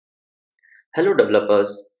Hello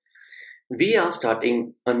developers, we are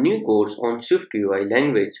starting a new course on SwiftUI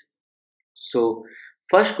language. So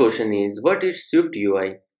first question is, what is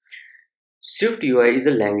SwiftUI? SwiftUI is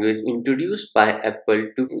a language introduced by Apple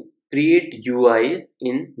to create UIs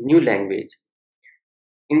in new language.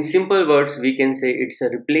 In simple words, we can say it's a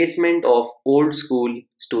replacement of old school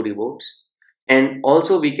storyboards, and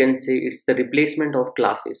also we can say it's the replacement of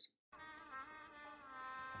classes.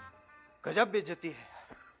 गजब बेइज्जती है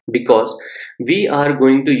Because we are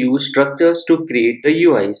going to use structures to create the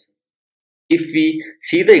UIs. If we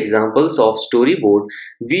see the examples of storyboard,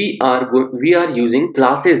 we are using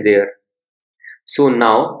classes there. So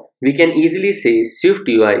now we can easily say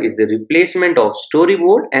SwiftUI is the replacement of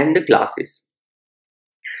storyboard and the classes.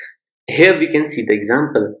 Here we can see the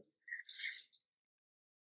example.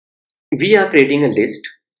 We are creating a list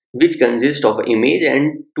which consists of an image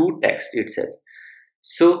and two text itself.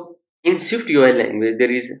 So in SwiftUI language, there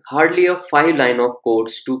is hardly a 5 line of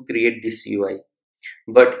codes to create this UI.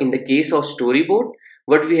 But in the case of storyboard,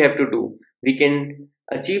 what we have to do, we can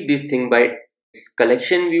achieve this thing by its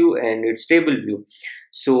collection view and its table view.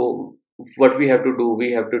 So what we have to do,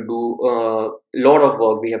 we have to do a lot of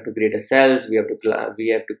work. We have to create a cells, we have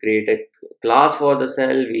to create a class for the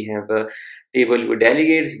cell, we have a table with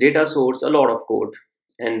delegates, data source, a lot of code.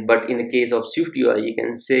 And but in the case of SwiftUI, you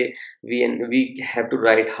can say we have to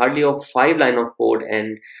write hardly of 5 line of code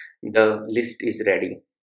and the list is ready.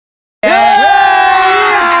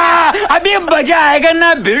 अभी मजा आएगा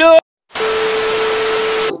ना भिड़ो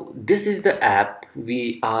This is the app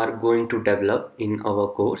we are going to develop in our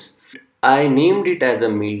course. I named it as a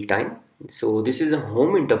mealtime. So this is a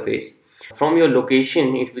home interface. From your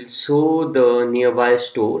location, it will show the nearby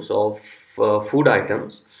stores of food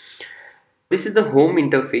items. This is the home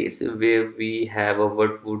interface where we have a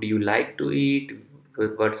what would you like to eat,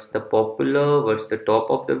 what's the popular, what's the top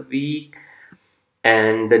of the week,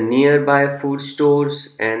 and the nearby food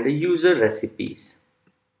stores and the user recipes.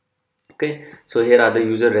 Okay, so here are the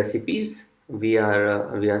user recipes we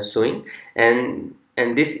are showing, and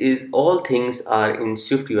this is all things are in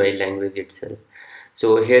SwiftUI language itself.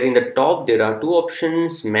 So here in the top there are two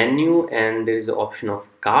options, menu, and there is the option of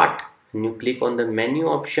cart. And you click on the menu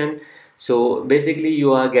option, so basically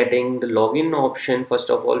you are getting the login option first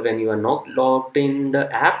of all when you are not logged in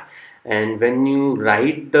the app, and when you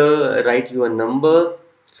write your number.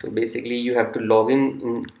 So basically you have to log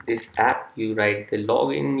in this app, you write the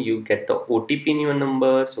login, you get the OTP in your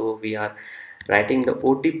number. So we are writing the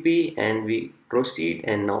OTP and we proceed,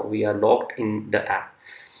 and now we are logged in the app.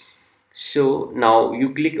 So now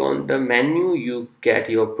you click on the menu, you get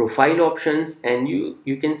your profile options, and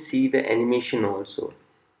you can see the animation also.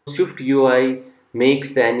 SwiftUI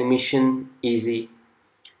makes the animation easy,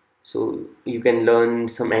 so you can learn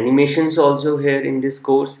some animations also here in this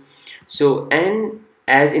course. So, and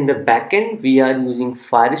as in the backend we are using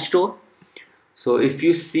Firestore. So if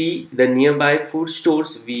you see the nearby food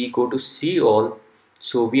stores, we go to see all,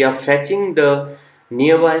 so we are fetching the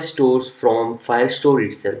nearby stores from Firestore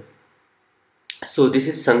itself. So this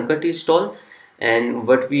is Sankati stall, and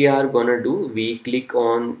what we are gonna do, we click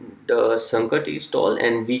on the Sankati stall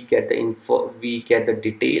and we get the info, we get the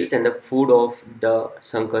details and the food of the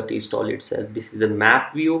Sankati stall itself. This is the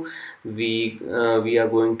map view. We are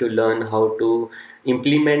going to learn how to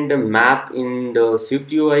implement the map in the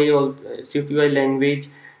SwiftUI or SwiftUI language.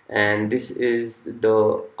 And this is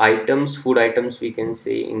the items, food items we can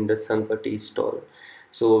say in the Sankati stall.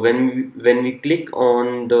 So when we click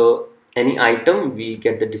on the any item, we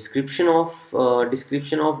get the description of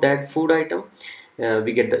that food item.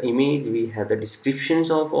 We get the image, we have the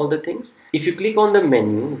descriptions of all the things. If you click on the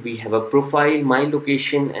menu, we have a profile, my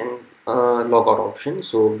location, and logout option.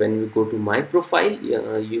 So when you go to my profile,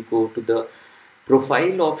 you go to the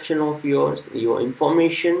profile option of yours, your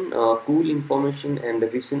information, cool information, and the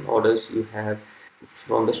recent orders you have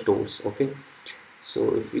from the stores. Okay,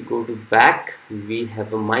 so if we go to back, we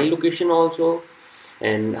have a my location also,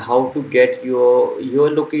 and how to get your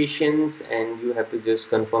locations, and you have to just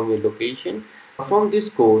confirm your location. From this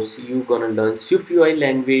course you're gonna learn SwiftUI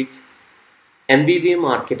language, MVVM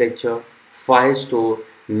architecture, Firestore,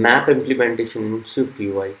 map implementation in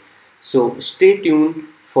SwiftUI. So stay tuned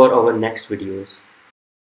for our next videos.